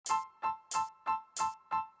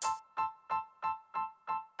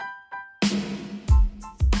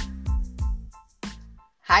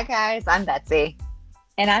Hi guys, I'm Betsy.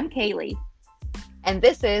 And I'm Kaylee. And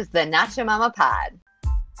this is the Not Your Mama Pod.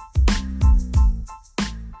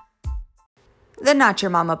 The Not Your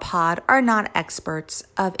Mama Pod are not experts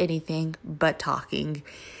of anything but talking.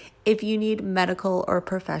 If you need medical or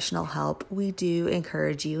professional help, we do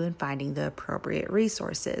encourage you in finding the appropriate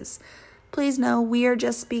resources. Please know we are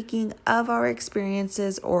just speaking of our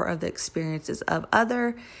experiences or of the experiences of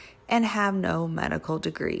other and have no medical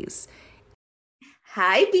degrees.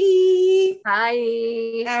 Hi, B.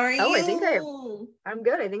 Hi. How are you? I'm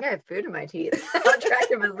good. I think I have food in my teeth. How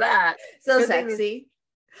attractive is that? So Good sexy.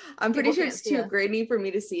 I'm pretty sure can't it's see too us. grainy for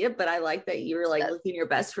me to see it, but I like that you were like Yes. looking your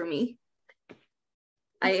best for me.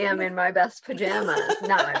 I am in my best pajamas.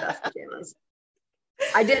 Not my best pajamas.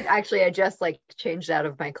 I just changed out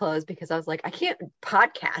of my clothes because I was like, I can't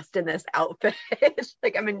podcast in this outfit.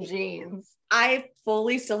 Like I'm in jeans. I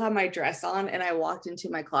fully still have my dress on and I walked into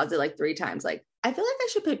my closet like 3 times. Like, I feel like I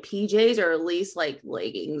should put PJs or at least like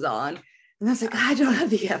leggings on. And I was like, I don't have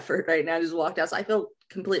the effort right now. I just walked out. So I feel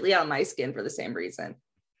completely out of my skin for the same reason.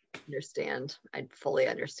 Understand. I fully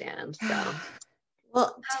understand. So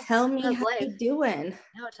Well, tell me how's how life? you're doing.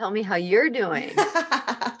 No, tell me how you're doing.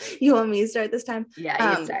 You want me to start this time?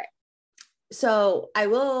 Yeah, you start. So I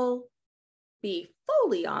will be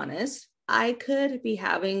fully honest. I could be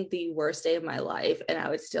having the worst day of my life and I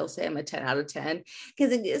would still say I'm a 10 out of 10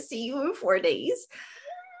 because I get to see you in 4 days.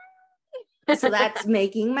 So that's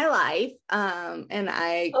making my life. And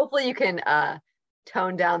I hopefully you can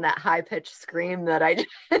tone down that high-pitched scream that I just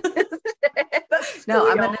no,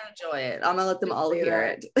 I'm gonna enjoy it. I'm gonna let them all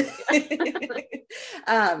hear it.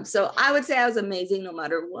 So I would say I was amazing no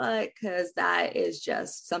matter what, because that is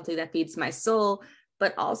just something that feeds my soul.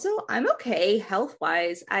 But also I'm okay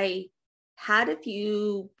health-wise. I had a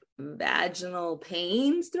few vaginal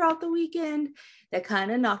pains throughout the weekend that kind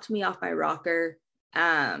of knocked me off my rocker.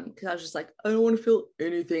 Because I was just like, I don't want to feel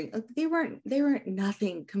anything. Like, they weren't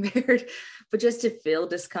nothing compared, but just to feel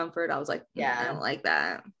discomfort, I was like, yeah, I don't like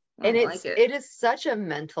that. And it is such a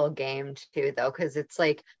mental game too, though, because it's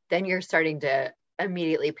like then you're starting to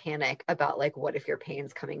immediately panic about like, what if your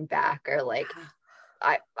pain's coming back, or like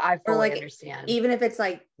I fully understand. Even if it's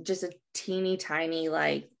like just a teeny tiny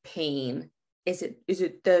like pain, is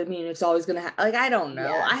it the mean it's always gonna happen? Like, I don't know.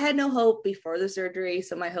 Yeah. I had no hope before the surgery,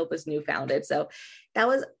 so my hope is newfounded. So that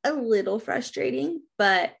was a little frustrating,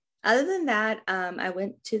 but other than that, I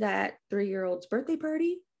went to that 3-year-old's birthday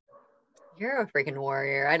party. You're a freaking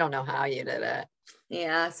warrior. I don't know how you did it.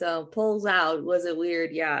 Yeah, so pulls out. Was it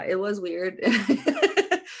weird? Yeah, it was weird.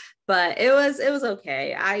 But it was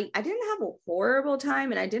okay. I didn't have a horrible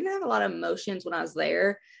time and I didn't have a lot of emotions when I was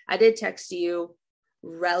there. I did text you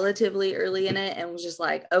relatively early in it and was just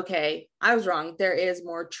like, okay, I was wrong. There is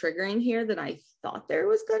more triggering here than I thought there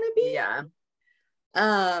was going to be. Yeah.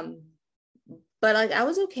 But like I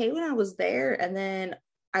was okay when I was there, and then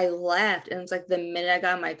I left and it's like the minute I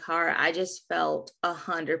got in my car, I just felt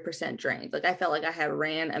 100% drained. Like I felt like I had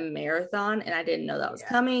ran a marathon and I didn't know that was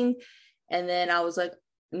coming. And then I was like,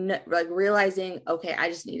 realizing, okay, I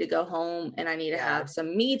just need to go home and I need to have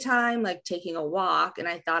some me time, like taking a walk. And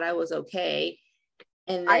I thought I was okay.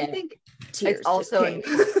 And then I think it's also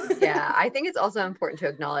I think it's also important to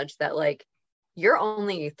acknowledge that like you're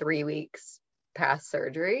only 3 weeks past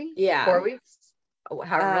surgery. 4 weeks,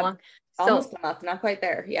 however long. Almost a month, not quite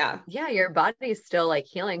there. Yeah, your body's still like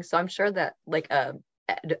healing. So I'm sure that like a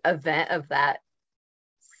event of that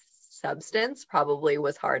substance probably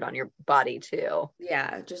was hard on your body too.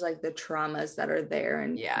 Yeah, just like the traumas that are there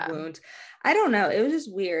and wounds. I don't know. It was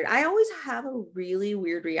just weird. I always have a really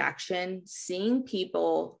weird reaction seeing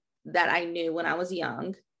people that I knew when I was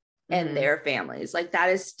young and their families. Like that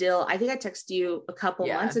is still, I think I texted you a couple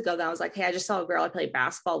months ago that I was like, hey, I just saw a girl I played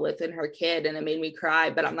basketball with and her kid, and it made me cry,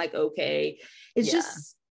 but I'm like, okay. It's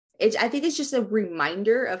just, I think it's just a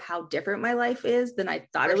reminder of how different my life is than I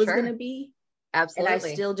thought it was going to be. Absolutely. And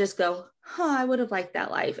I still just go, I would have liked that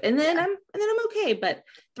life. And then I'm okay. But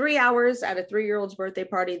 3 hours at a 3-year-old's birthday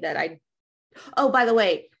party by the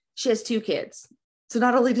way, she has 2 kids. So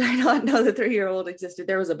not only did I not know the 3-year-old existed,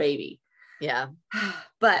 there was a baby. Yeah.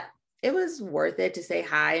 But it was worth it to say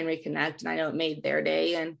hi and reconnect. And I know it made their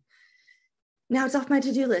day. And now it's off my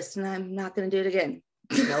to-do list and I'm not going to do it again.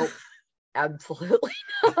 Nope. Absolutely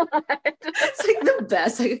not. It's like the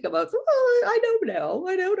best I could come up with. Oh, I don't know.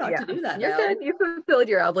 I know not to do that. You're good. You fulfilled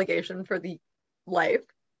your obligation for the life.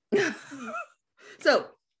 So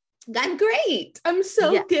I'm great. I'm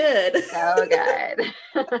so good. So good.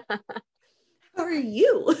 How are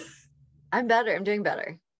you? I'm better. I'm doing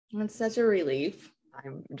better. That's such a relief.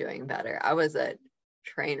 I'm doing better. I was a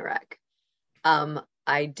train wreck.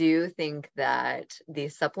 I do think that the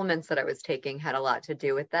supplements that I was taking had a lot to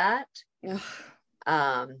do with that. Ugh.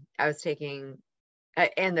 I was taking,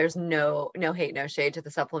 and there's no hate, no shade to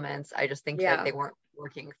the supplements. I just think that they weren't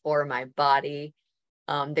working for my body.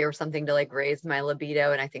 They were something to like raise my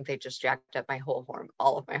libido, and I think they just jacked up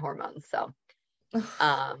all of my hormones. So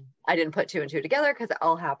I didn't put two and two together because it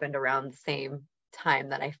all happened around the same time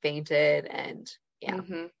that I fainted. And yeah.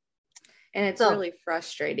 Mm-hmm. And it's really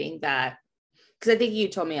frustrating that, because I think you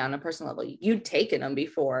told me on a personal level, you'd taken them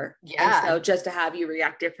before. Yeah. And so just to have you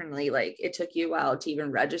react differently, like it took you a while to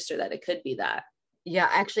even register that it could be that. Yeah,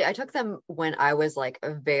 actually, I took them when I was like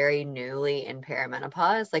very newly in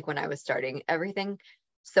perimenopause, like when I was starting everything.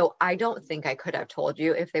 So I don't think I could have told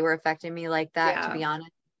you if they were affecting me like that, to be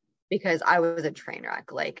honest, because I was a train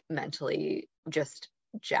wreck, like mentally just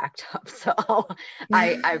jacked up. So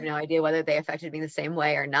I have no idea whether they affected me the same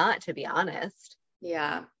way or not, to be honest.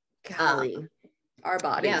 Yeah. Golly, our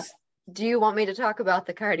bodies. Yeah. Do you want me to talk about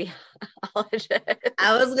the cardiologist?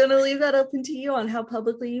 I was going to leave that open to you on how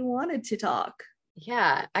publicly you wanted to talk.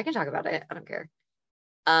 Yeah, I can talk about it. I don't care.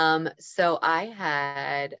 So I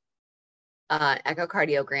had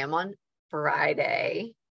echocardiogram on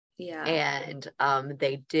Friday. Yeah. And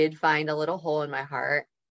they did find a little hole in my heart.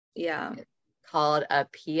 Yeah. It's called a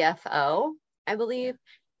PFO, I believe.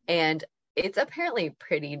 And it's apparently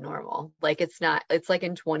pretty normal. Like it's like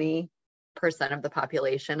in 20% of the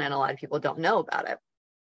population, and a lot of people don't know about it.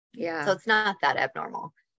 Yeah. So it's not that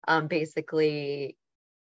abnormal. Basically,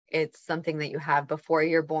 it's something that you have before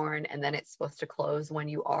you're born, and then it's supposed to close when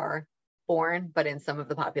you are born, but in some of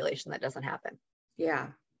the population that doesn't happen. Yeah.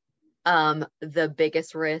 The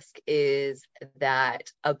biggest risk is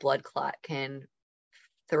that a blood clot can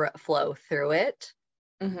flow through it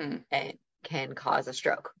and can cause a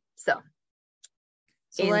stroke. So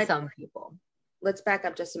in some people. Let's back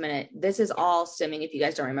up just a minute. This is all stemming, if you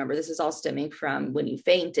guys don't remember, this is all stemming from when you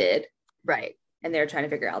fainted. Right. And they're trying to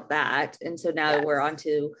figure out that. And so now we're on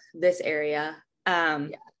to this area.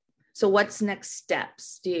 So what's next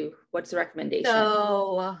steps? What's the recommendation?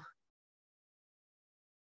 So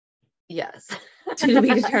yes. To be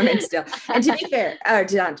determined still. And to be fair, or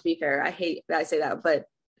not to be fair, I hate that I say that, but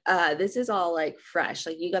this is all like fresh.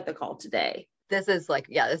 Like you got the call today. This is like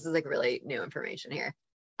really new information here.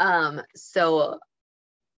 So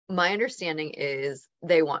my understanding is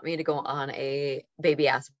they want me to go on an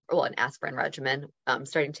aspirin regimen,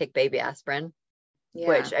 starting to take baby aspirin,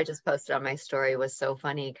 which I just posted on my story. Was so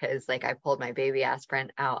funny because like I pulled my baby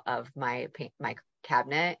aspirin out of my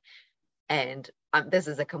cabinet, and this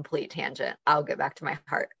is a complete tangent. I'll get back to my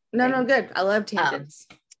heart. No, good. I love tangents.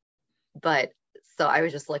 But so I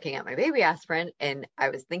was just looking at my baby aspirin, and I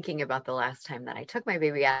was thinking about the last time that I took my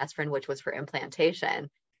baby aspirin, which was for implantation.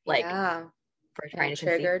 Like for trying to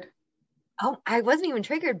triggered. Oh, I wasn't even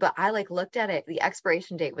triggered, but I like looked at it. The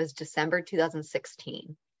expiration date was December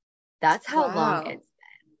 2016. That's how long it's been.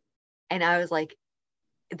 And I was like,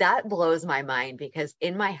 that blows my mind, because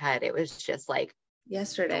in my head, it was just like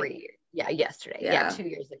yesterday. 3 years. Yeah, yesterday. Yeah, 2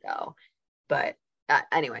 years ago. But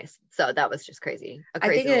anyways, so that was just crazy. I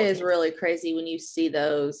think it is really crazy when you see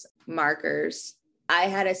those markers. I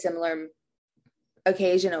had a similar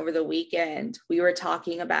occasion over the weekend. We were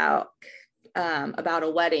talking about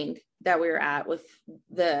a wedding that we were at with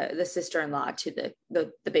the sister-in-law to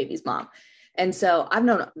the baby's mom. And so I've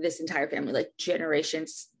known this entire family, like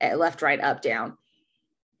generations, left, right, up, down.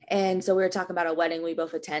 And so we were talking about a wedding we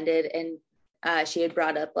both attended, and she had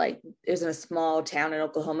brought up, like, it was in a small town in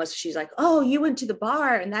Oklahoma. So she's like, oh, you went to the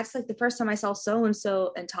bar, and that's like the first time I saw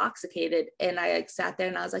so-and-so intoxicated. And I like sat there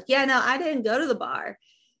and I was like, yeah, no, I didn't go to the bar.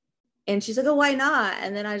 And she's like, oh, why not?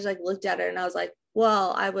 And then I just like looked at her and I was like,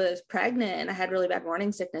 well, I was pregnant and I had really bad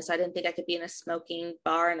morning sickness. I didn't think I could be in a smoking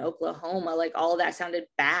bar in Oklahoma. Like all of that sounded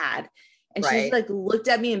bad. And she like looked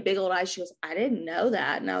at me in big old eyes. She goes, I didn't know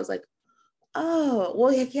that. And I was like, oh,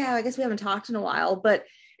 well, yeah, I guess we haven't talked in a while. But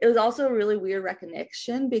it was also a really weird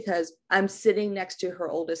recognition, because I'm sitting next to her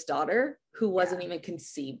oldest daughter who wasn't even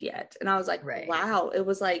conceived yet. And I was like, wow, it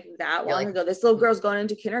was like that long ago. This little girl's going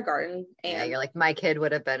into kindergarten. And you're like, my kid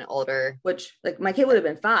would have been older. Which, like, my kid would have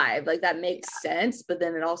been 5. Like, that makes sense. But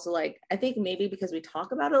then it also, like, I think maybe because we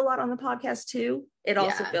talk about it a lot on the podcast too, it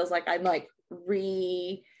also feels like I'm like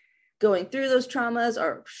going through those traumas,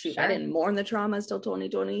 or shoot, I didn't mourn the traumas till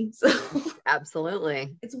 2020. So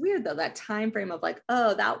absolutely. It's weird though, that time frame of like,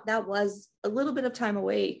 oh, that was a little bit of time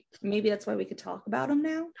away. Maybe that's why we could talk about them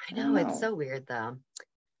now. I know. It's so weird though.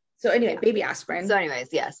 So anyway, baby aspirin. So anyways,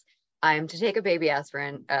 yes, I'm to take a baby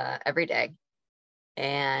aspirin every day.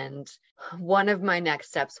 And one of my next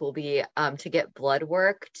steps will be to get blood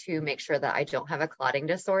work to make sure that I don't have a clotting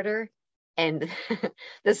disorder. And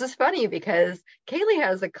this is funny because Kaylee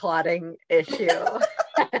has a clotting issue.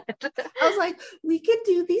 I was like, we can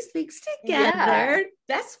do these things together. Yeah.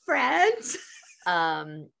 Best friends.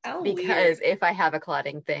 Because if I have a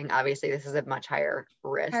clotting thing, obviously this is a much higher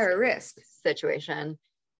risk situation.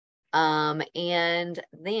 And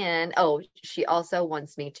then, she also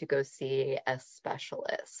wants me to go see a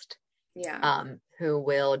specialist. Yeah. Who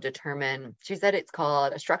will determine, she said it's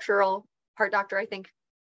called a structural heart doctor, I think.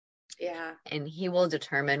 Yeah. And he will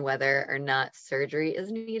determine whether or not surgery is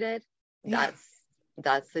needed. Yeah.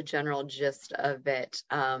 That's the general gist of it.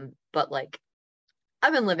 But like,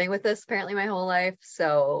 I've been living with this apparently my whole life.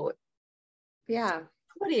 So yeah.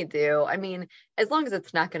 What do you do? I mean, as long as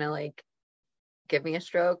it's not going to like give me a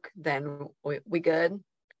stroke, then we good.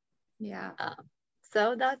 Yeah.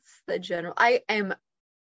 So that's the general.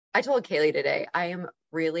 I told Kaylee today, I am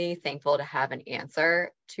really thankful to have an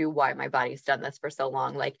answer to why my body's done this for so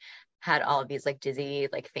long. Like, had all of these like dizzy,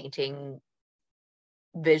 like fainting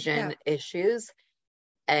vision issues.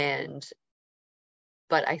 But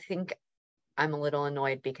I think I'm a little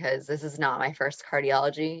annoyed because this is not my first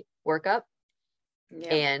cardiology workup.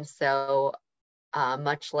 Yeah. And so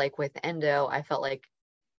much like with endo, I felt like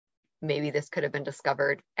maybe this could have been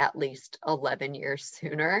discovered at least 11 years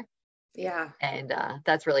sooner. Yeah. And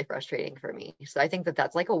that's really frustrating for me. So I think that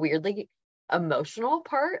that's like a weirdly emotional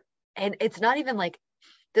part. And it's not even like,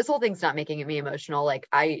 this whole thing's not making me emotional. Like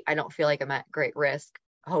I don't feel like I'm at great risk.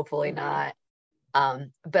 Hopefully not.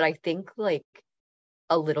 But I think like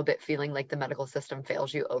a little bit feeling like the medical system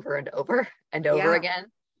fails you over and over and over again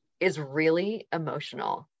is really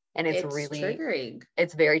emotional. And it's really triggering.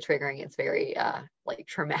 It's very triggering. It's very like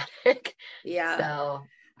traumatic. Yeah. So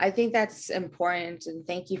I think that's important. And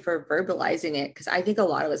thank you for verbalizing it. Cause I think a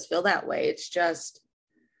lot of us feel that way. It's just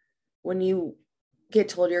when you get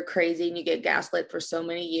told you're crazy and you get gaslit for so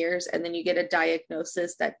many years, and then you get a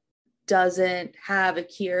diagnosis that doesn't have a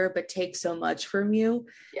cure, but takes so much from you.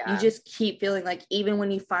 You just keep feeling like even when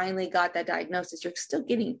you finally got that diagnosis, you're still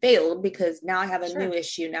getting failed because now I have a new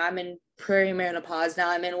issue. Now I'm in perimenopause. Now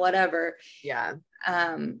I'm in whatever. Yeah.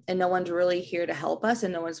 And no one's really here to help us,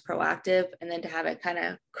 and no one's proactive. And then to have it kind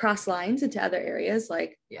of cross lines into other areas.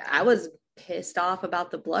 Like I was pissed off about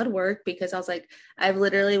the blood work because I was like, I've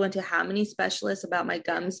literally went to how many specialists about my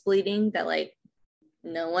gums bleeding that like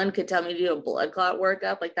no one could tell me to do a blood clot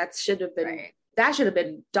workup. Like that should have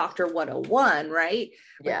been Dr. 101, right?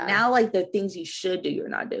 Yeah. But now like the things you should do, you're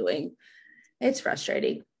not doing. It's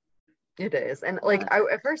frustrating. It is. And like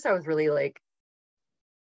at first I was really like,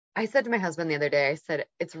 I said to my husband the other day, I said,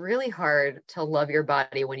 it's really hard to love your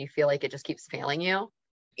body when you feel like it just keeps failing you.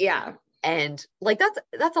 Yeah. And like,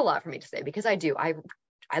 that's a lot for me to say because I do. I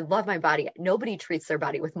love my body. Nobody treats their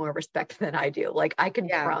body with more respect than I do. Like I can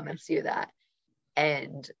promise you that.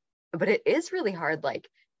 But it is really hard. Like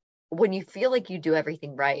when you feel like you do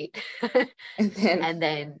everything right. and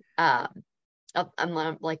then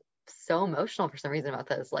I'm like so emotional for some reason about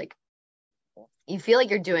this. Like you feel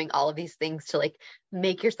like you're doing all of these things to like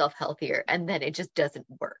make yourself healthier, and then it just doesn't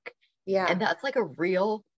work. Yeah. And that's like a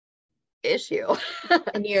real issue.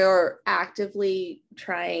 And you're actively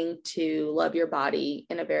trying to love your body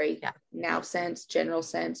in a very now sense, general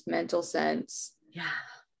sense, mental sense. Yeah.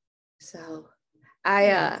 So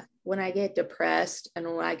when I get depressed and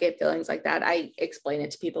when I get feelings like that, I explain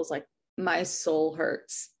it to people. It's like my soul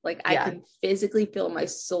hurts. Like I can physically feel my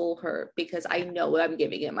soul hurt because I know I'm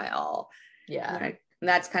giving it my all. Yeah. And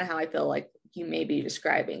that's kind of how I feel like you may be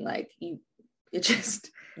describing. Like it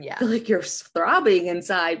just feel like you're throbbing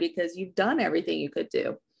inside because you've done everything you could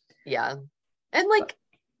do. Yeah. And like,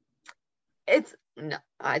 it's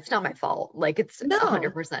not my fault. Like it's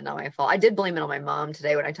 100% not my fault. I did blame it on my mom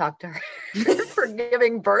today when I talked to her for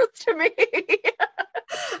giving birth to me.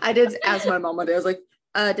 I did ask my mom one day, I was like,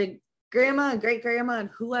 did grandma and great grandma and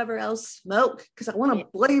whoever else smoke? Because I want to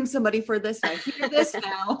blame somebody for this. I hear this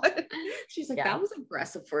now. She's like, that was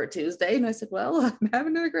aggressive for a Tuesday. And I said, well, I'm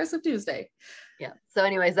having an aggressive Tuesday. Yeah. So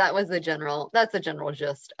anyways, that's the general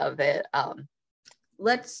gist of it.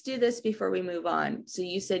 Let's do this before we move on. So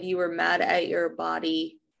you said you were mad at your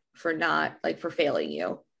body for failing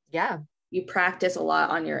you. Yeah. You practice a lot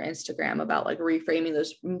on your Instagram about like reframing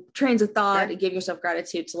those trains of thought and give yourself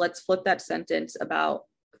gratitude. So let's flip that sentence about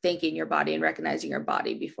thanking your body and recognizing your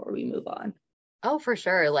body before we move on. Oh, for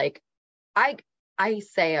sure. Like I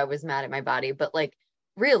say I was mad at my body, but like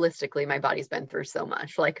realistically, my body's been through so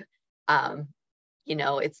much. Like,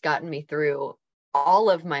 it's gotten me through all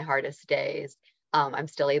of my hardest days. I'm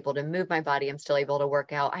still able to move my body. I'm still able to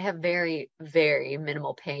work out. I have very, very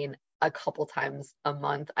minimal pain a couple times a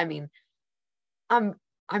month. I mean, I'm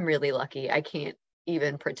really lucky. I can't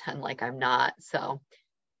even pretend like I'm not. So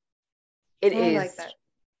it is like that.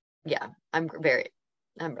 Yeah, I'm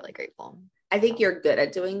really grateful. I think you're good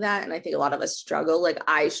at doing that. And I think a lot of us struggle. Like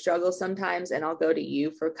I struggle sometimes, and I'll go to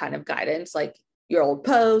you for kind of guidance, like your old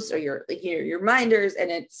posts or your reminders.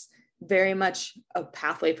 And it's very much a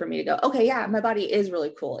pathway for me to go, okay, yeah, my body is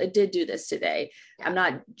really cool. It did do this today. Yeah. I'm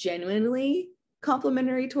not genuinely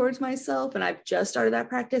complimentary towards myself, and I've just started that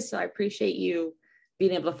practice. So I appreciate you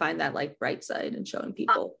being able to find that like bright side and showing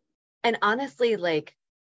people. And honestly, like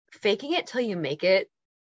faking it till you make it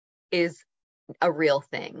is a real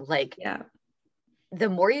thing. Like, yeah, the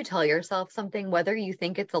more you tell yourself something, whether you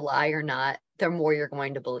think it's a lie or not, the more you're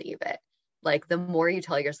going to believe it. Like the more you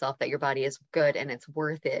tell yourself that your body is good and it's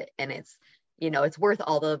worth it, and it's, it's worth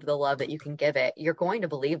all of the love that you can give it, you're going to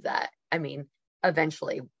believe that. I mean,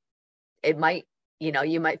 eventually it might,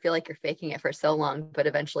 you might feel like you're faking it for so long, but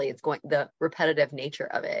eventually the repetitive nature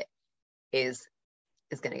of it is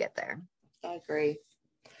going to get there. I agree.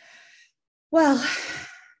 Well,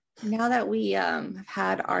 now that we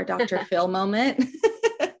had our Dr. Phil moment,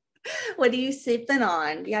 what are you sipping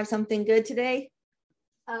on? Do you have something good today?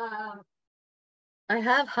 I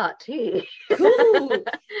have hot tea. Cool.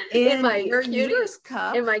 in my uterus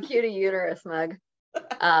cup. In my cutie uterus mug.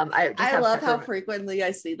 I love how frequently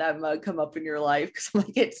I see that mug come up in your life, because I'm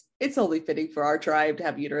like, it's only fitting for our tribe to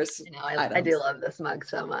have uterus. I do love this mug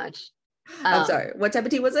so much. I'm sorry. What type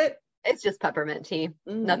of tea was it? It's just peppermint tea.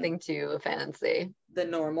 Nothing too fancy. The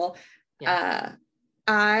normal. Yeah.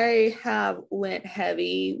 I have went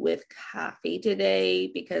heavy with coffee today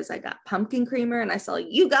because I got pumpkin creamer, and I saw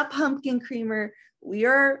you got pumpkin creamer. We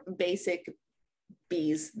are basic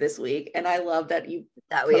bees this week, and I love that you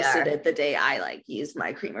posted it the day I like used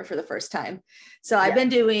my creamer for the first time. So I've been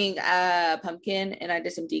doing pumpkin, and I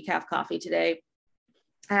did some decaf coffee today.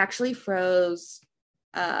 I actually froze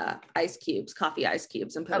coffee ice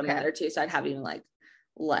cubes, and put them in there too, so I'd have even like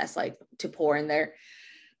less like to pour in there.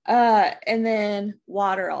 And then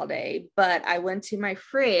water all day. But I went to my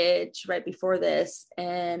fridge right before this,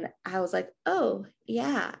 and I was like, oh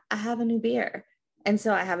yeah, I have a new beer. And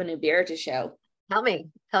so I have a new beer to show. Tell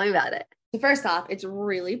me about it. So first off, it's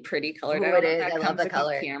really pretty colored. I love the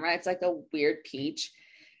color. Camera. It's like a weird peach,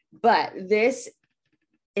 but this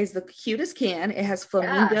is the cutest can. It has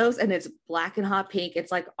flamingos and it's black and hot pink.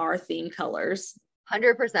 It's like our theme colors.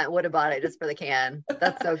 100% would have bought it just for the can.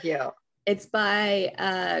 That's so cute. It's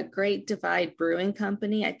by Great Divide Brewing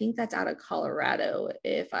Company. I think that's out of Colorado,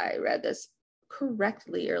 if I read this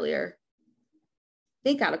correctly earlier. I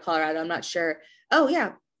think out of Colorado. I'm not sure. Oh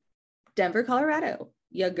yeah, Denver, Colorado.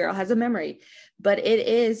 Your girl has a memory. But it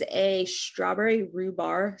is a strawberry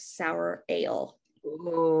rhubarb sour ale.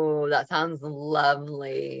 Ooh, that sounds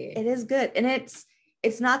lovely. It is good. And it's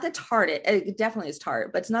not the tart. It definitely is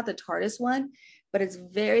tart, but it's not the tartest one, but it's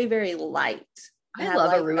very, very light. I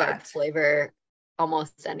love a rhubarb flavor,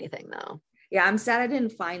 almost anything though. Yeah, I'm sad I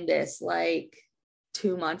didn't find this like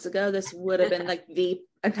 2 months ago. This would have been like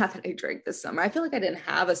not that I drank this summer. I feel like I didn't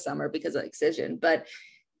have a summer because of Excision, but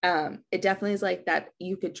it definitely is like that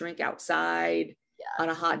you could drink outside on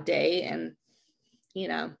a hot day, and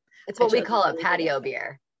it's what we call a patio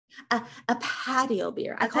beer. A patio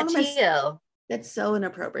beer. I call it that's so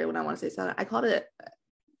inappropriate when I want to say something. I called it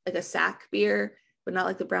like a sack beer, but not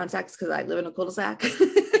like the brown sacks, because I live in a cul-de-sac.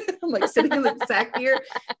 I'm like sitting in the sack beer.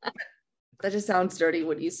 That just sounds dirty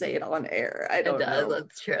when you say it on air. I don't know.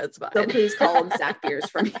 That's true. It's fine. So please call them sack beers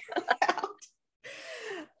from here out.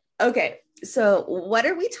 Okay, so what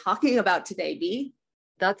are we talking about today, B?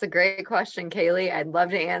 That's a great question, Kaylee. I'd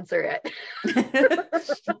love to answer it.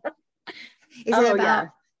 Is it about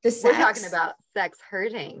the sex? We're talking about sex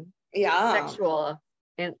hurting. Yeah. Sexual.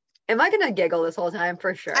 And am I going to giggle this whole time?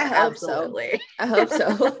 For sure. I hope Absolutely. So. I hope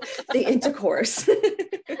so. The intercourse.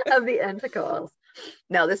 Of the intercourse.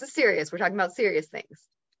 No, this is serious. We're talking about serious things.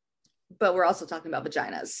 But we're also talking about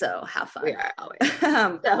vaginas. So have fun. We are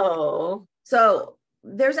always. So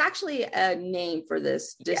there's actually a name for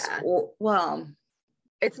this. Well,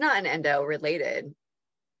 it's not an endo related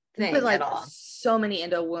thing but like at all. So many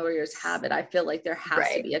endo warriors have it. I feel like there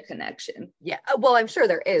has to be a connection. Yeah. Well, I'm sure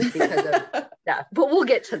there is because of that, but we'll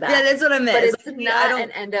get to that. Yeah, that's what I meant. But it's not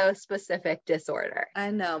an endo specific disorder.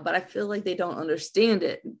 I know, but I feel like they don't understand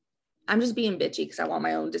it. I'm just being bitchy because I want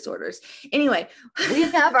my own disorders. Anyway, we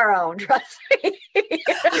have our own, trust me.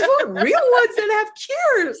 I want real ones that have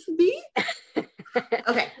cures, B.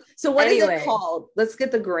 Okay, so what is it called? Let's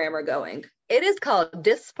get the grammar going. It is called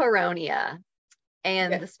dyspareunia.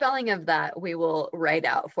 And the spelling of that we will write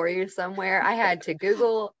out for you somewhere. I had to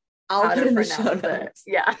Google how to pronounce it.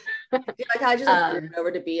 Yeah. Like I just turned it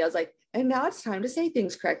over to B. I was like, and now it's time to say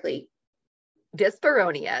things correctly.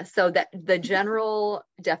 Dyspareunia. So that the general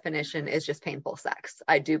definition is just painful sex,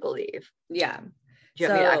 I do believe. Yeah. Do you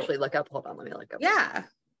want me to actually look up? Hold on, let me look up. Yeah.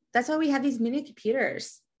 That's why we have these mini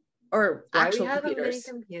computers or why actual we have computers.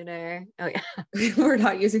 A mini computer. Oh yeah. We're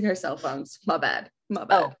not using our cell phones. My bad.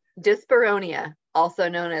 Oh, dyspareunia, also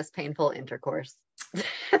known as painful intercourse.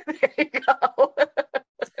 There you go.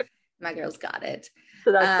 My girl's got it.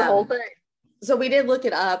 So that's the whole thing. So we did look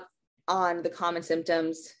it up on the common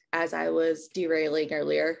symptoms as I was derailing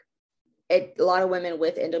earlier. A lot of women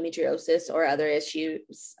with endometriosis or other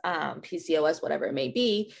issues, PCOS, whatever it may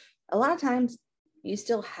be, a lot of times you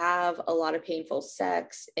still have a lot of painful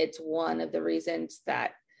sex. It's one of the reasons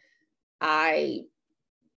that I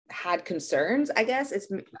had concerns, I guess. It's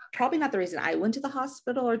probably not the reason I went to the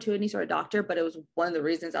hospital or to any sort of doctor, but it was one of the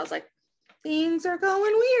reasons I was like, things are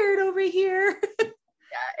going weird over here.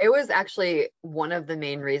 Yeah, it was actually one of the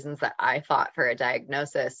main reasons that I fought for a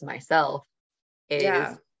diagnosis myself,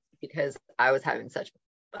 is because I was having such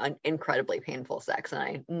incredibly painful sex and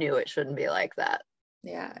I knew it shouldn't be like that.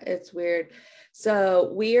 Yeah, it's weird.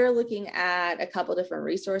 So we are looking at a couple different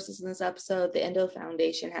resources in this episode. The Endo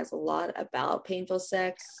Foundation has a lot about painful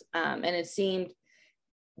sex, and it seemed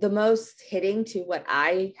the most hitting to what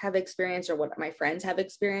I have experienced or what my friends have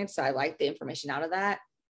experienced. So I like the information out of that.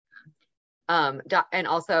 And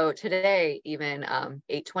also today, even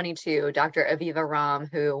 8/22, Dr. Aviva Romm,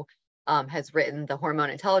 who has written the Hormone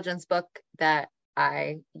Intelligence book that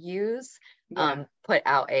I use, put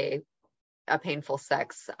out a painful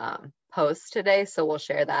sex post today. So we'll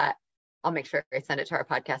share that. I'll make sure I send it to our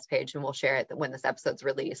podcast page and we'll share it when this episode's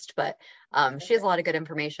released. But she has a lot of good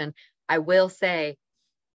information. I will say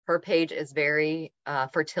her page is very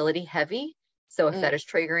fertility heavy. So if that is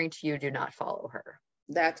triggering to you, do not follow her.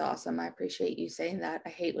 That's awesome. I appreciate you saying that. I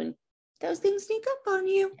hate when those things sneak up on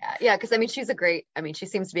you. Yeah. Because I mean, she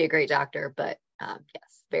seems to be a great doctor, but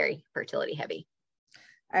yes, very fertility heavy.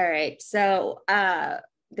 All right. So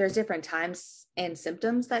there's different times and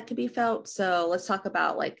symptoms that could be felt. So let's talk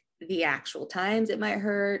about like the actual times it might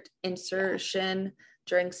hurt, insertion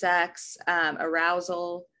during sex,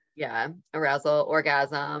 arousal. Yeah. Arousal,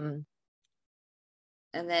 orgasm.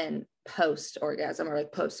 And then post-orgasm or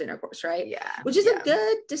like post-intercourse, right? Yeah. Which is a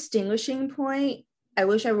good distinguishing point. I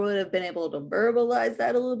wish I would have been able to verbalize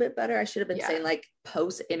that a little bit better. I should have been saying like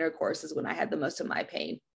post-intercourse is when I had the most of my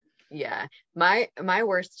pain. Yeah. My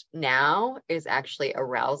worst now is actually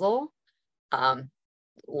arousal.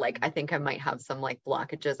 Like I think I might have some like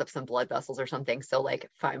blockages of some blood vessels or something. So like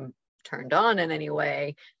if I'm turned on in any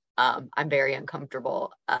way, I'm very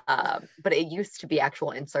uncomfortable. But it used to be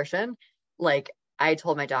actual insertion. Like I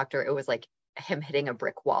told my doctor it was like him hitting a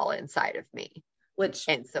brick wall inside of me.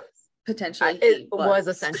 And so potentially it was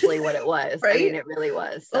essentially what it was. Right? I mean, it really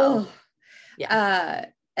was. So yeah.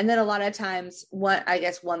 And then a lot of times one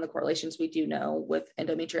of the correlations we do know with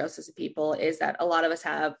endometriosis in people is that a lot of us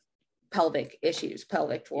have pelvic issues,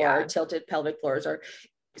 pelvic floor, tilted pelvic floors, or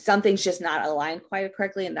something's just not aligned quite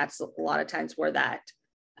correctly. And that's a lot of times where that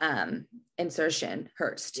insertion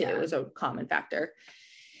hurts too, is a common factor.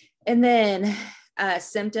 And then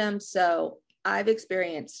symptoms. So I've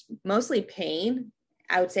experienced mostly pain.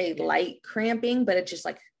 I would say light cramping, but it just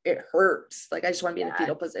like, it hurts. Like I just want to be in a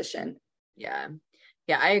fetal position. Yeah.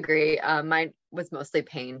 Yeah, I agree. Mine was mostly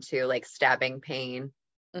pain too, like stabbing pain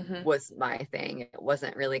was my thing. It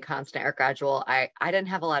wasn't really constant or gradual. I didn't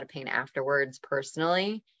have a lot of pain afterwards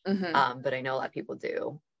personally, but I know a lot of people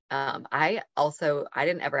do. I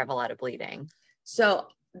didn't ever have a lot of bleeding. So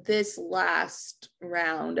this last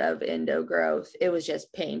round of endo growth, it was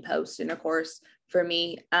just pain post intercourse for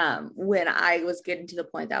me. When I was getting to the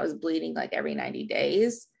point that I was bleeding like every 90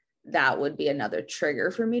 days, that would be another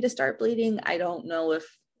trigger for me to start bleeding. I don't know if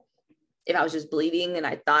I was just bleeding and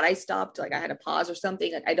I thought I stopped, like I had a pause or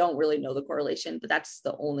something. Like I don't really know the correlation, but that's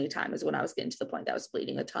the only time is when I was getting to the point that I was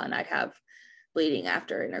bleeding a ton. I'd have bleeding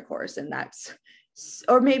after intercourse, and that's,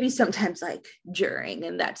 or maybe sometimes like during,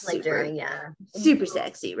 and that's like super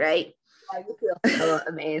sexy, right? You feel so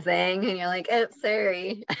amazing and you're like, oh,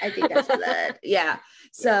 sorry. I think that's blood. Yeah.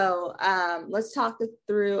 So let's talk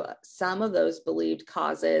through some of those believed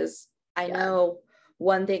causes. I know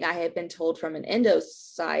one thing I had been told from an endo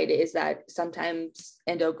side is that sometimes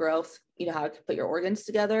endo growth, you know how it can put your organs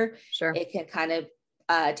together. Sure. It can kind of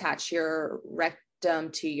attach your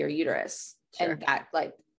rectum to your uterus. Sure. And that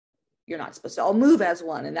like, you're not supposed to all move as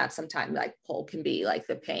one. And that sometimes like pull can be like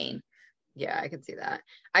the pain. Yeah, I can see that.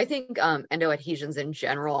 I think endo adhesions in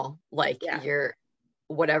general, like your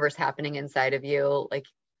whatever's happening inside of you, like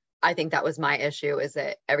I think that was my issue, is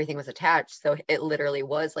that everything was attached. So it literally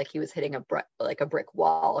was like he was hitting a brick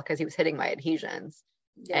wall because he was hitting my adhesions.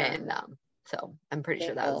 Yeah. And So I'm pretty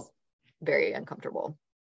sure that was very uncomfortable.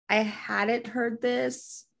 I hadn't heard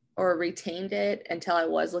this or retained it until I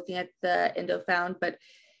was looking at the EndoFound, but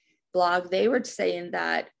blog, they were saying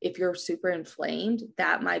that if you're super inflamed,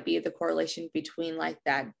 that might be the correlation between like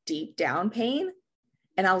that deep down pain.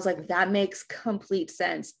 And I was like, that makes complete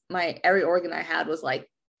sense. Every organ I had was like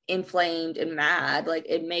inflamed and mad. Like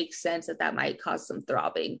it makes sense that might cause some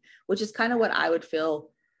throbbing, which is kind of what I would feel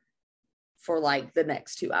for like the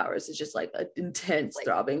next 2 hours. It's just like an intense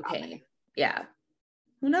throbbing pain. Yeah.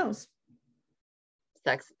 Who knows?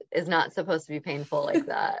 Sex is not supposed to be painful like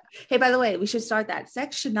that. Hey, by the way, we should start that.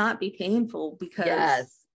 Sex should not be painful because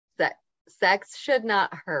sex should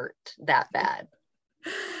not hurt that bad.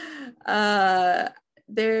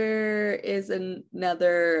 There is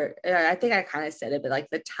another, I think I kind of said it, but like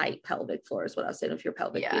the tight pelvic floor is what I was saying, if your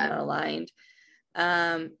pelvic being unaligned.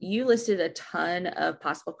 You listed a ton of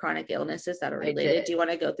possible chronic illnesses that are related. Do you want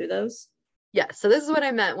to go through those? Yeah. So this is what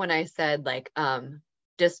I meant when I said like,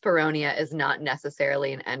 dyspareunia is not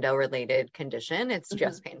necessarily an endo-related condition. It's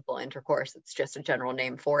just painful intercourse. It's just a general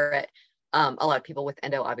name for it. A lot of people with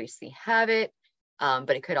endo obviously have it,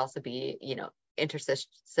 but it could also be,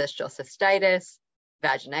 interstitial cystitis,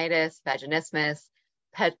 vaginitis, vaginismus,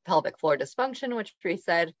 pelvic floor dysfunction, which we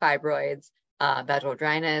said, fibroids, vaginal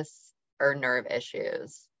dryness, or nerve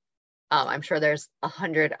issues. I'm sure there's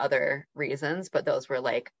 100 other reasons, but those were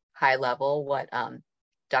like high level what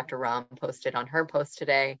Dr. Ram posted on her post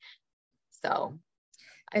today. So,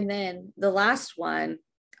 and then the last one,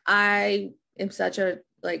 I am such a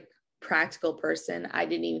like practical person. I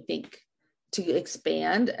didn't even think to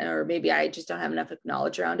expand, or maybe I just don't have enough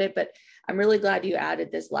knowledge around it, but I'm really glad you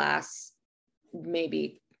added this last,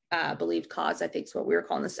 maybe believed cause, I think is what we were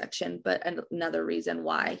calling the section, but another reason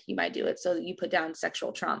why you might do it. So you put down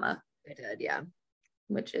sexual trauma. I did, yeah.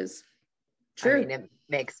 Which is true. I mean, it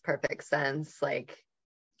makes perfect sense. Like,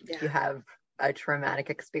 if you have a traumatic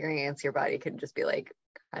experience, your body can just be like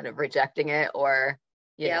kind of rejecting it, or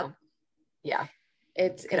you know,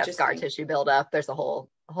 it could have scar tissue buildup. There's a whole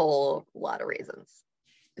lot of reasons.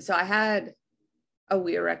 So I had a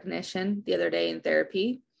weird recognition the other day in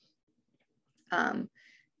therapy.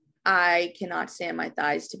 I cannot stand my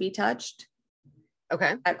thighs to be touched.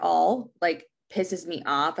 Okay. At all. Like pisses me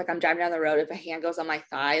off. Like I'm driving down the road, if a hand goes on my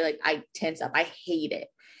thigh, like I tense up. I hate it.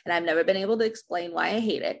 And I've never been able to explain why I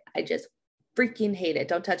hate it. I just freaking hate it.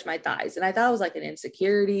 Don't touch my thighs. And I thought it was like an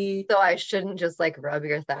insecurity. So I shouldn't just like rub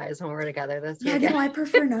your thighs when we're together this weekend? No, I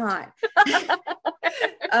prefer not.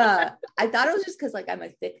 I thought it was just because like I'm a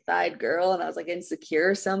thick-thighed girl and I was like insecure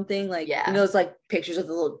or something. Like, those like pictures of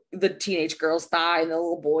the teenage girl's thigh and the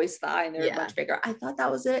little boy's thigh, and they're much bigger. I thought that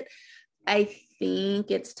was it. I think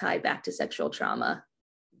it's tied back to sexual trauma.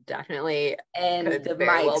 Definitely. And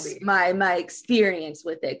my experience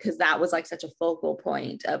with it, because that was like such a focal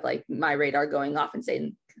point of like my radar going off and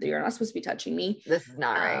saying, you're not supposed to be touching me. This is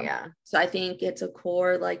not right. Yeah. So I think it's a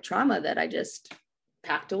core like trauma that I just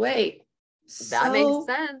packed away. That makes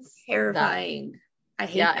sense. Terrifying. I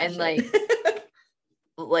hate that and shit.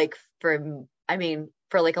 like for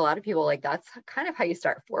like a lot of people, like that's kind of how you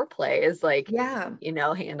start foreplay is like,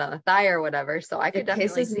 hand on a thigh or whatever. So I could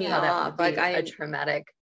definitely see how that would be like a traumatic.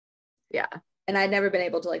 Yeah. And I'd never been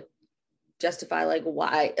able to like justify like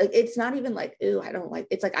why. It's not even like, ooh, I don't like,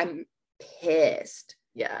 it's like I'm pissed.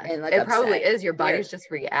 Yeah. And like it probably is. Your body's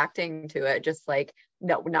just reacting to it. Just like,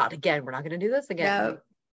 no, not again. We're not going to do this again.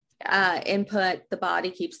 No. Input, the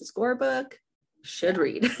body keeps the scorebook. Should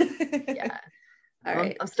read. Yeah. All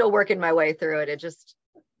right. I'm still working my way through it.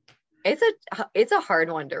 It's a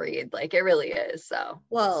hard one to read. Like it really is. So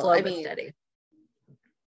slow but steady.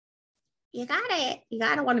 You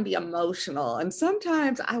gotta want to be emotional. And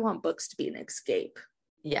sometimes I want books to be an escape.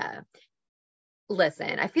 Yeah.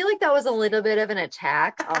 Listen, I feel like that was a little bit of an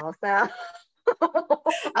attack also.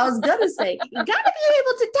 I was gonna say, you gotta be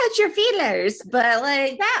able to touch your feelers, but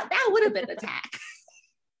like that would have been an attack.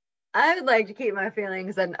 I would like to keep my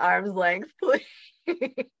feelings at arm's length, please.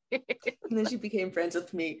 And then she became friends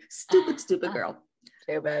with me. Stupid girl.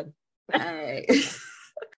 Stupid. All right.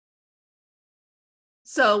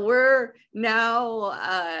 So we're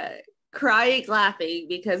now crying, laughing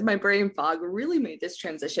because my brain fog really made this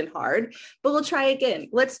transition hard, but we'll try again.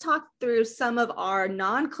 Let's talk through some of our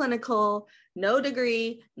non-clinical, no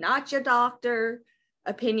degree, not your doctor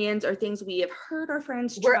opinions or things we have heard our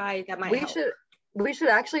friends try that might help. We should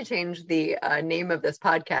actually change the name of this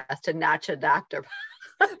podcast to Not Your Doctor.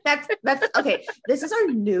 That's okay. This is our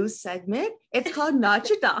new segment. It's called Not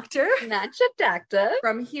Your Doctor. Not Your Doctor.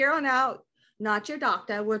 From here on out, Not Your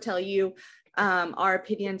Doctor will tell you our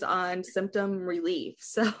opinions on symptom relief.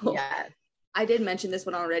 So I did mention this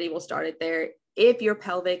one already. We'll start it there. If your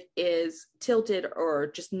pelvic is tilted or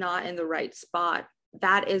just not in the right spot,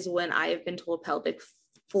 that is when I have been told pelvic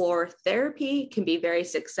floor therapy can be very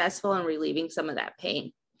successful in relieving some of that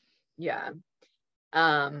pain. Yeah.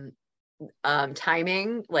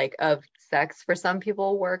 Timing like of sex for some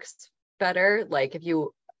people works better. Like if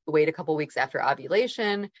you wait a couple weeks after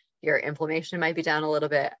ovulation, your inflammation might be down a little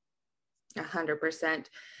bit. 100%.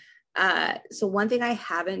 So one thing I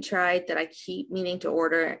haven't tried that I keep meaning to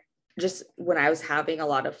order just when I was having a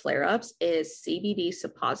lot of flare-ups is CBD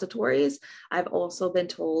suppositories. I've also been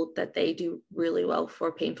told that they do really well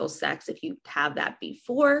for painful sex if you have that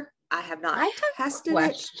before. I have not tested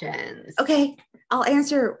questions. it. Okay, I'll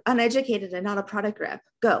answer uneducated and not a product rep.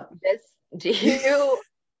 Go. Do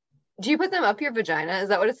you put them up your vagina? Is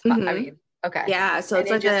that what it's called? I mean, okay. Yeah, so it's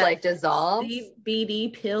like just like dissolve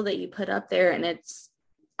CBD pill that you put up there, and it's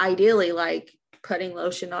ideally like putting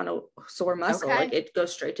lotion on a sore muscle. Okay. Like it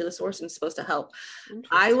goes straight to the source and it's supposed to help.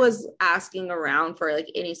 I was asking around for like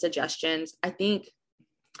any suggestions. I think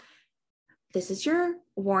this is your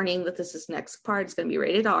warning that this next part is going to be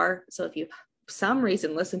rated R. So if you for some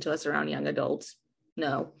reason listen to us around young adults,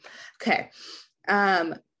 no. Okay.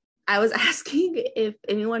 I was asking if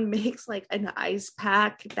anyone makes like an ice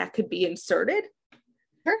pack that could be inserted.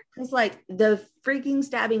 Sure. Because like the freaking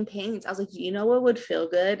stabbing pains, I was like, you know what would feel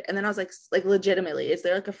good? And then I was like legitimately, is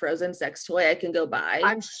there like a frozen sex toy I can go buy?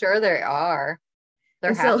 I'm sure there are.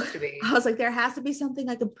 There has to be. I was like, there has to be something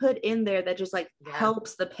I can put in there that just like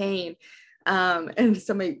helps the pain. And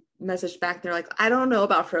somebody messaged back, they're like, I don't know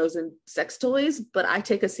about frozen sex toys, but I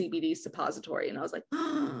take a CBD suppository. And I was like,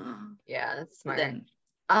 yeah, that's smart. Then,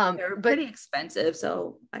 they're pretty expensive,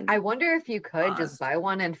 so I wonder if you could just buy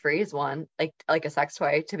one and freeze one, like a sex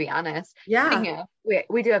toy, to be honest. Yeah.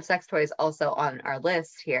 We do have sex toys also on our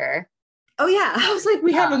list here. Oh yeah, I was like,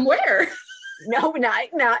 we have them where? No,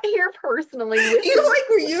 not here personally. You like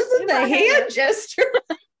were using the hand gesture.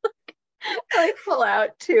 I pull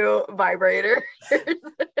out 2 vibrators.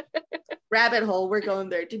 Rabbit hole, we're going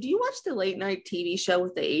there. Did you watch the late night TV show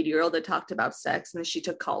with the 80-year-old that talked about sex and then she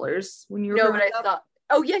took callers when you were growing up? I thought.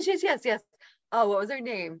 Oh, yes. Oh, what was her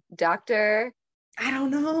name? Dr. I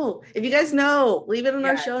don't know. If you guys know, leave it in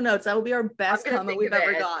our show notes. That will be our best comment we've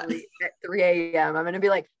ever got. At 3 a.m. I'm going to be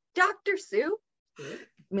like, Dr. Sue?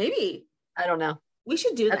 Maybe. I don't know. We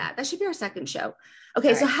should do that. That should be our second show.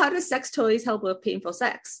 Okay, so how does sex toys help with painful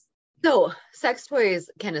sex? So sex toys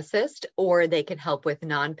can assist, or they can help with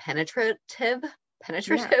non-penetrative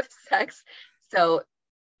sex. So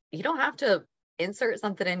you don't have to insert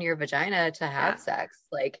something in your vagina to have sex.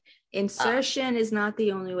 Like insertion is not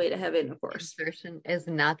the only way to have intercourse. Insertion is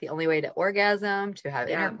not the only way to orgasm, to have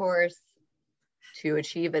intercourse, to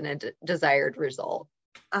achieve a desired result.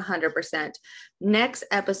 100%. Next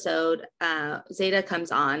episode, Zeta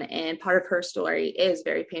comes on, and part of her story is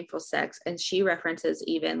very painful sex, and she references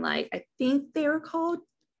even like, I think they were called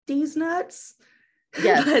D's nuts.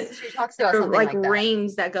 Yes, she talks about something like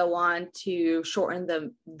rings that go on to shorten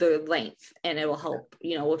the length, and it will help,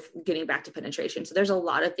 with getting back to penetration. So there's a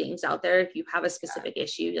lot of things out there. If you have a specific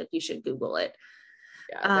issue, like you should Google it.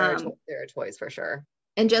 Yeah, there are toys for sure.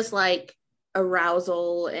 And just like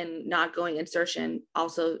arousal and not going insertion,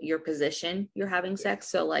 also your position you're having sex.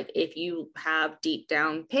 So like if you have deep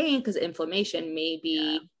down pain because inflammation,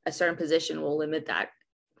 maybe a certain position will limit that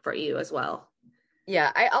for you as well.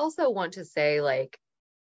 Yeah, I also want to say, like,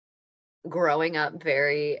 growing up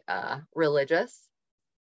very religious,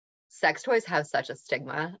 sex toys have such a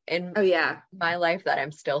stigma in my life that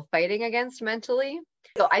I'm still fighting against mentally.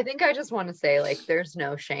 So I think I just want to say, like, there's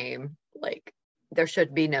no shame. Like, there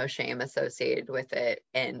should be no shame associated with it,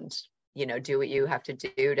 and do what you have to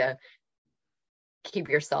do to keep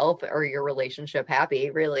yourself or your relationship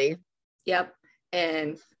happy, really. Yep.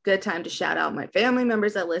 And good time to shout out my family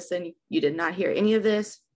members that listen. You did not hear any of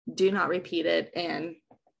this. Do not repeat it and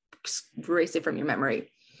erase it from your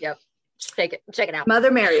memory. Yep. Check it out.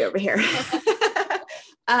 Mother Mary over here.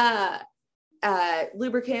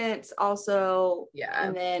 Lubricants also. Yeah.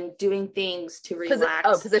 And then doing things to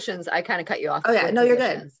relax. Positions. I kind of cut you off. Oh yeah. No, you're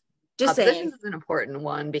good. Just saying. Positions is an important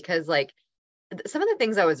one because like some of the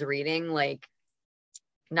things I was reading, like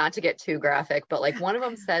not to get too graphic, but like one of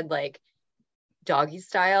them said like doggy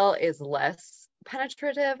style is less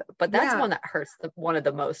penetrative, but that's one that hurts one of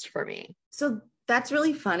the most for me. So that's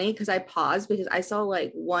really funny because I paused because I saw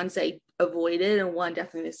like one say avoided and one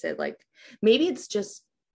definitely said like maybe it's just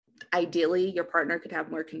ideally your partner could have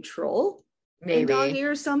more control, maybe doggy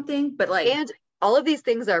or something, but like, and all of these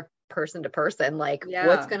things are person to person. Like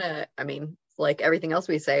what's gonna, I mean, like everything else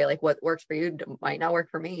we say, like what works for you might not work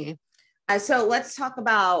for me. So let's talk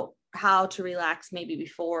about how to relax maybe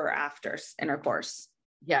before or after intercourse.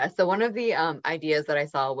 Yeah. So one of the ideas that I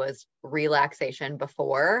saw was relaxation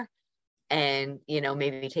before, and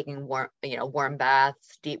maybe taking warm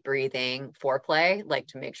baths, deep breathing, foreplay, like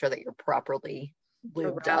to make sure that you're properly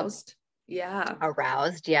lubed Aroused.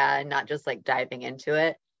 Aroused, and not just like diving into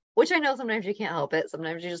it, which I know sometimes you can't help it.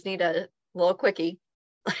 Sometimes you just need a little quickie.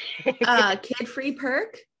 Kid-free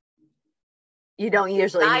perk. You don't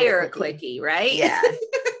usually need a quickie, right? Yeah.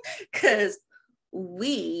 Because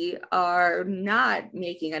we are not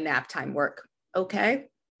making a nap time work. Okay.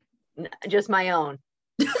 Just my own.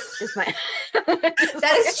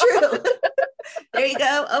 That is true. There you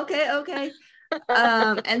go. Okay.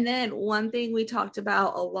 And then one thing we talked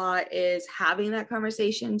about a lot is having that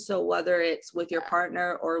conversation. So whether it's with your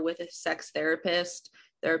partner or with a sex therapist,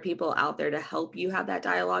 there are people out there to help you have that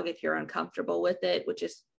dialogue if you're uncomfortable with it, which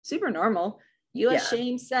is super normal. U.S.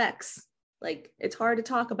 shame sex. Like, it's hard to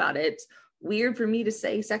talk about it. It's weird for me to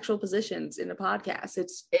say sexual positions in a podcast.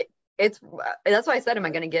 It's that's why I said, am I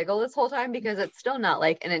going to giggle this whole time? Because it's still not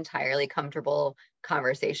like an entirely comfortable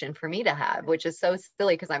conversation for me to have, which is so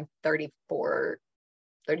silly because I'm 34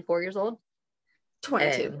 years old.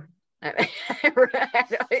 22. I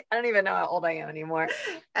don't even know how old I am anymore.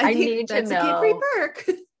 I need to know.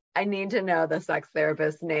 I need to know the sex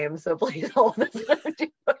therapist name, so please hold this. What I'm doing.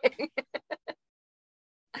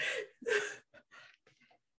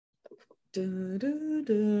 Please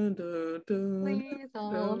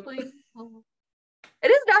hold. It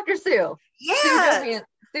is Dr. Sue. Yeah.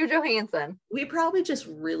 Sue Johansson. We probably just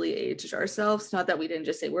really aged ourselves. Not that we didn't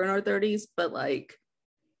just say we're in our 30s, but like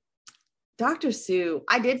Dr. Sue.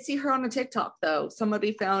 I did see her on a TikTok though.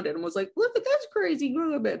 Somebody found it and was like, look at this crazy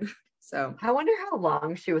woman. So I wonder how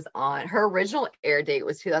long she was on. Her original air date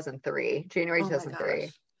was 2003, January 2003.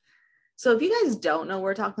 So if you guys don't know what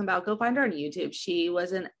we're talking about, go find her on YouTube. She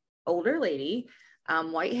was an older lady,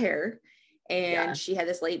 white hair, and she had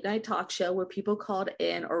this late night talk show where people called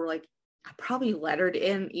in, or like probably lettered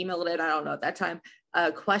in, emailed in, I don't know at that time,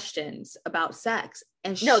 questions about sex.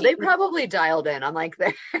 And they probably dialed in on like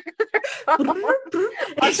their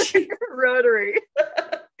rotary.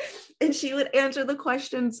 And she would answer the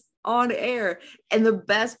questions on air. And the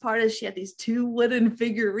best part is she had these 2 wooden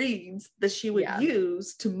figurines that she would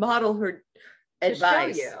use to model her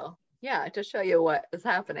advice. To show you what is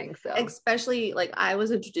happening. So especially like I was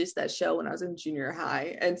introduced to that show when I was in junior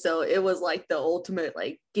high. And so it was like the ultimate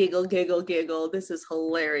like giggle. This is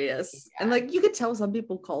hilarious. And like you could tell some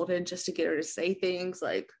people called in just to get her to say things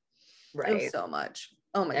like it was so much.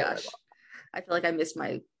 Oh my gosh. I feel like I missed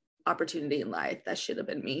my opportunity in life. That should have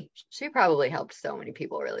been me. She probably helped so many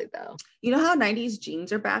people, really, though. You know how 90s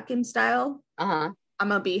jeans are back in style? I'm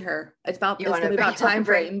gonna be her. It's gonna be about time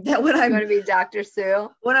frame that when I'm gonna be Dr. Sue.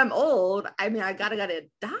 When I'm old, I mean, I got a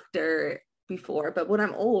doctor before, but when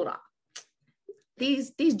I'm old,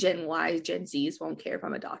 these Gen Ys, Gen Zs won't care if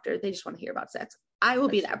I'm a doctor. They just want to hear about sex. I will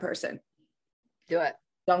be that person. Do it.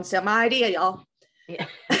 Don't steal my idea, y'all. Yeah.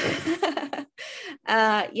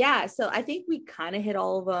 So I think we kind of hit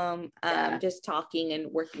all of them, just talking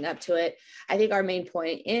and working up to it. I think our main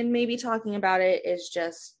point in maybe talking about it is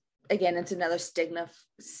just, again, it's another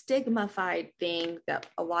stigmatized thing that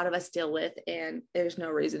a lot of us deal with, and there's no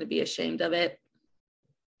reason to be ashamed of it.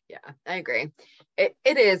 Yeah, I agree. It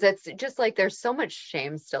is. It's just like there's so much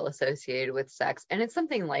shame still associated with sex, and it's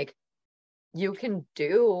something like you can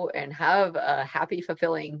do and have a happy,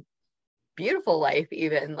 fulfilling, beautiful life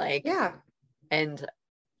even, like, and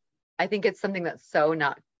I think it's something that's so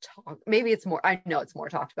not maybe it's more, I know it's more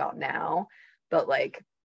talked about now, but like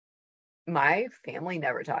my family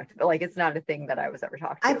never talked about, like, it's not a thing that I was ever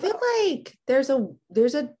talked about. I feel like there's a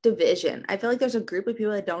division. I feel like there's a group of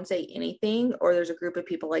people that don't say anything, or there's a group of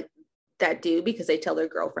people like that do because they tell their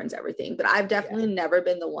girlfriends everything. But I've definitely never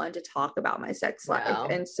been the one to talk about my sex life.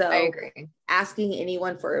 And so I agree. Asking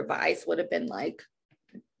anyone for advice would have been like,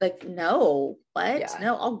 no, what?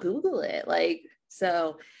 No, I'll Google it. Like,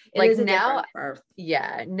 so like now,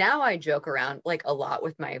 now I joke around like a lot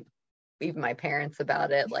with even my parents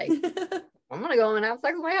about it. Like, I'm going to go and have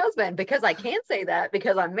sex with my husband because I can't say that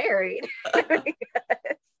because I'm married.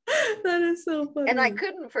 That is so funny. And I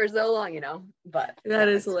couldn't for so long, but that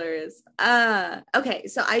is hilarious. Okay.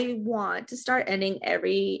 So I want to start ending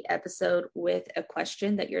every episode with a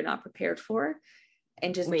question that you're not prepared for,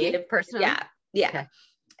 and just give personally. Yeah. Okay.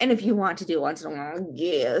 And if you want to do once in a while,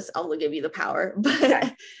 yes, I'll give you the power.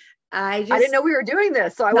 But I didn't know we were doing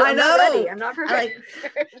this, so I'm not ready. I'm not prepared.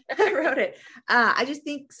 I wrote it. I just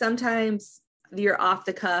think sometimes your off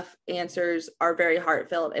the cuff answers are very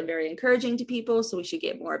heartfelt and very encouraging to people, so we should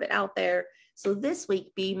get more of it out there. So this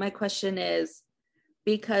week, my question is,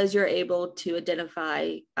 because you're able to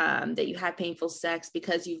identify that you had painful sex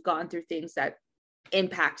because you've gone through things that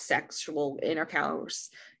impact sexual intercourse.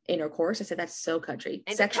 I said that's so country.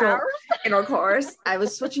 Sexual intercourse. I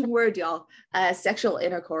was switching words, y'all. Sexual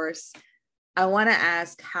intercourse. I want to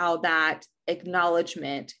ask how that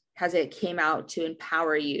acknowledgement has it came out to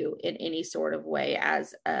empower you in any sort of way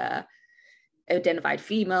as a identified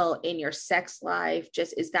female in your sex life.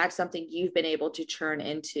 Just, is that something you've been able to turn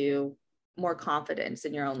into more confidence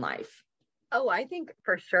in your own life? Oh, I think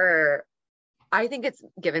for sure. I think it's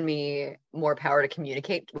given me more power to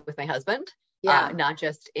communicate with my husband. Not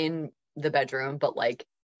just in the bedroom, but like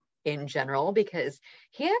in general, because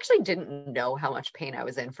he actually didn't know how much pain I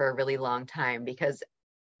was in for a really long time, because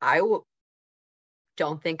I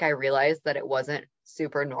don't think I realized that it wasn't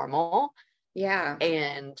super normal. Yeah.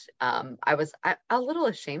 And I was a little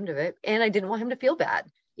ashamed of it, and I didn't want him to feel bad.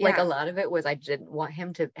 Yeah. Like a lot of it was I didn't want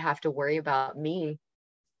him to have to worry about me,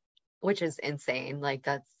 which is insane. Like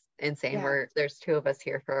that's insane. Yeah. There's two of us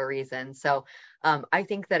here for a reason. So I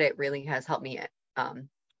think that it really has helped me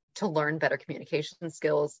to learn better communication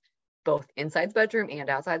skills, both inside the bedroom and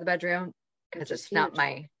outside the bedroom, because it's huge. Not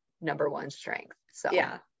my number one strength. So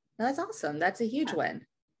yeah, no, that's awesome. That's a huge win.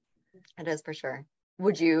 It is for sure.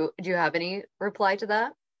 Do you have any reply to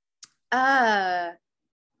that?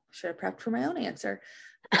 Should have prepped for my own answer.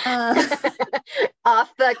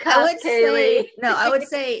 Off the cuff, Kaylee. I would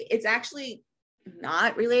say it's actually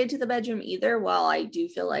not related to the bedroom either. While I do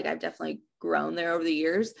feel like I've definitely grown there over the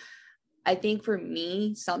years, I think for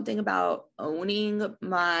me, something about owning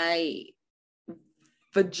my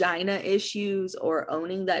vagina issues or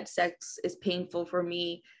owning that sex is painful for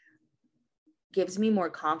me gives me more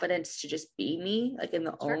confidence to just be me, like in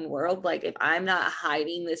the own world. Like if I'm not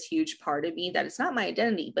hiding this huge part of me that it's not my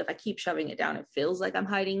identity, but if I keep shoving it down, it feels like I'm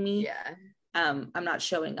hiding me. I'm not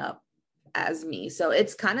showing up as me. So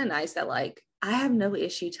it's kind of nice that like I have no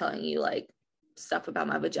issue telling you like stuff about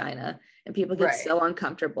my vagina, and people get so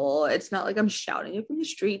uncomfortable. It's not like I'm shouting it from the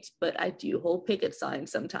streets, but I do hold picket signs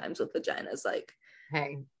sometimes with vaginas. Like,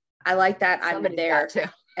 hey, I like that. I'm there too.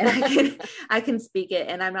 And I can speak it,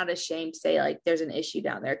 and I'm not ashamed to say like there's an issue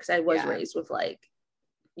down there, because I was raised with like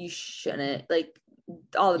you shouldn't, like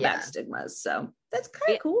all the bad stigmas. So that's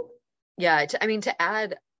kind of cool. Yeah, to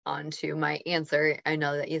add on to my answer, I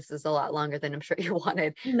know that this is a lot longer than I'm sure you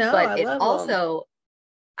wanted. No, but it also,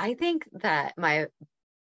 I think that my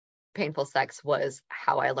painful sex was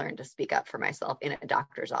how I learned to speak up for myself in a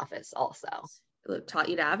doctor's office. Also, it taught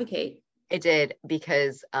you to advocate. It did,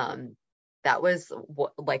 because that was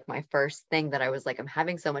like my first thing that I was like, I'm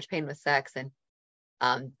having so much pain with sex. And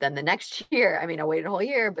then the next year, I waited a whole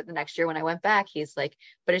year, but the next year when I went back, he's like,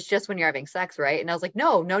 but it's just when you're having sex, right? And I was like,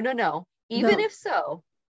 no.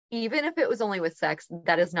 Even if it was only with sex,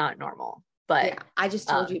 that is not normal. But I just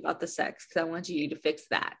told you about the sex because I want you to fix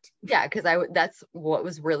that. Yeah, because that's what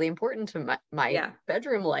was really important to my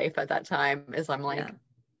bedroom life at that time, is I'm like,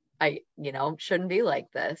 I shouldn't be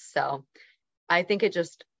like this. So I think it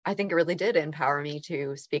really did empower me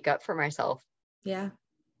to speak up for myself. Yeah.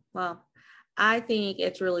 Well, I think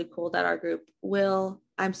it's really cool that our group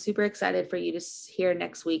I'm super excited for you to hear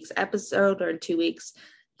next week's episode, or in 2 weeks.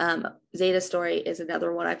 Zeta's story is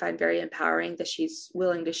another one I find very empowering that she's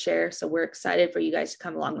willing to share. So we're excited for you guys to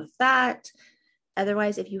come along with that.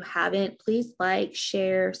 Otherwise, if you haven't, please like,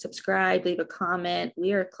 share, subscribe, leave a comment.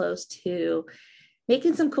 We are close to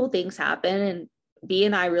making some cool things happen. And B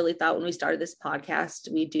and I really thought when we started this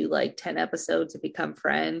podcast, we'd do like 10 episodes and become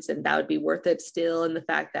friends, and that would be worth it still. And the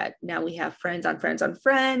fact that now we have friends on friends on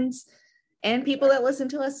friends, and people that listen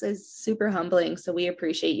to us is super humbling. So we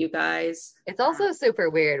appreciate you guys. It's also super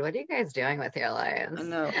weird. What are you guys doing with your lives? I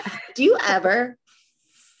know. Do you ever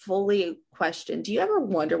fully question, do you ever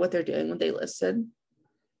wonder what they're doing when they listen?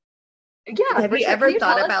 Yeah. Have you ever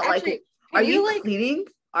thought about like, are you cleaning?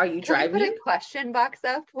 Are you driving? Can we put a question box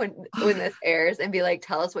up when this airs and be like,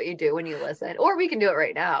 tell us what you do when you listen? Or we can do it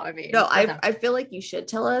right now. No, I feel like you should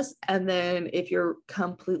tell us. And then if you're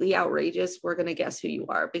completely outrageous, we're going to guess who you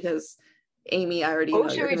are, because Amy, I already know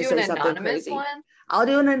you're going to say something crazy. One? I'll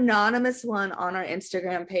do an anonymous one on our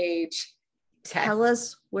Instagram page. Okay. Tell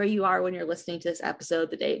us where you are when you're listening to this episode,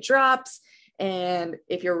 the day it drops. And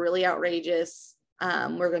if you're really outrageous,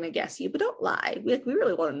 we're going to guess you, but don't lie. We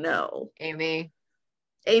really want to know. Amy.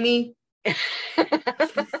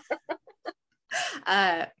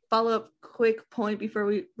 Follow-up quick point before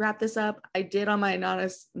we wrap this up. I did on my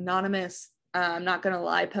anonymous I'm not gonna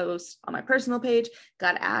lie post on my personal page,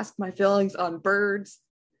 got asked my feelings on birds,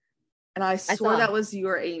 and I swore that was you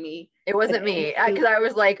or Amy. It wasn't me, because I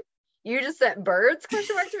was like, You just sent birds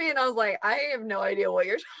question mark to me, and I was like, I have no idea what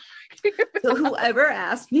you're talking about. So whoever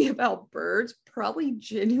asked me about birds probably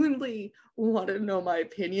genuinely wanted to know my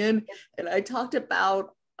opinion. And I talked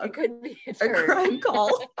about a crime call.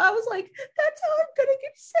 I was like, that's how I'm gonna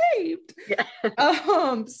get saved.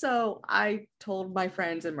 Yeah. So I told my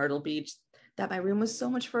friends in Myrtle Beach that my room was so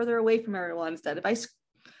much further away from everyone's that if I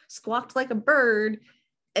squawked like a bird,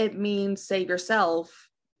 it means save yourself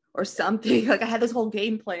or something. Like I had this whole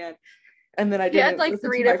game plan, and then I did like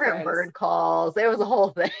 3 different bird calls. It was a whole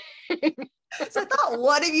thing. So I thought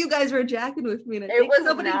one of you guys were jacking with me, and I think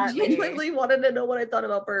somebody genuinely wanted to know what I thought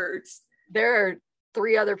about birds. There are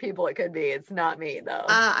 3 other people it could be. It's not me though.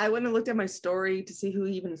 I went and looked at my story to see who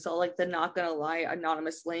even saw like the not gonna lie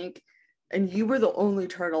anonymous link, and you were the only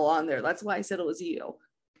turtle on there. That's why I said it was you.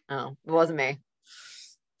 Oh, it wasn't me.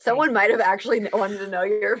 Someone might have actually wanted to know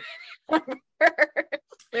your opinion on birds.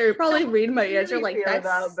 They were probably reading my answer like, that's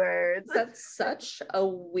about birds. That's such a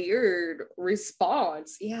weird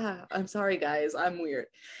response. Yeah, I'm sorry guys, I'm weird.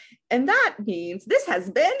 And that means this has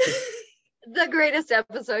been the greatest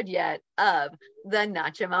episode yet of the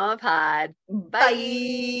Not Your Mama Pod.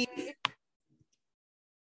 Bye.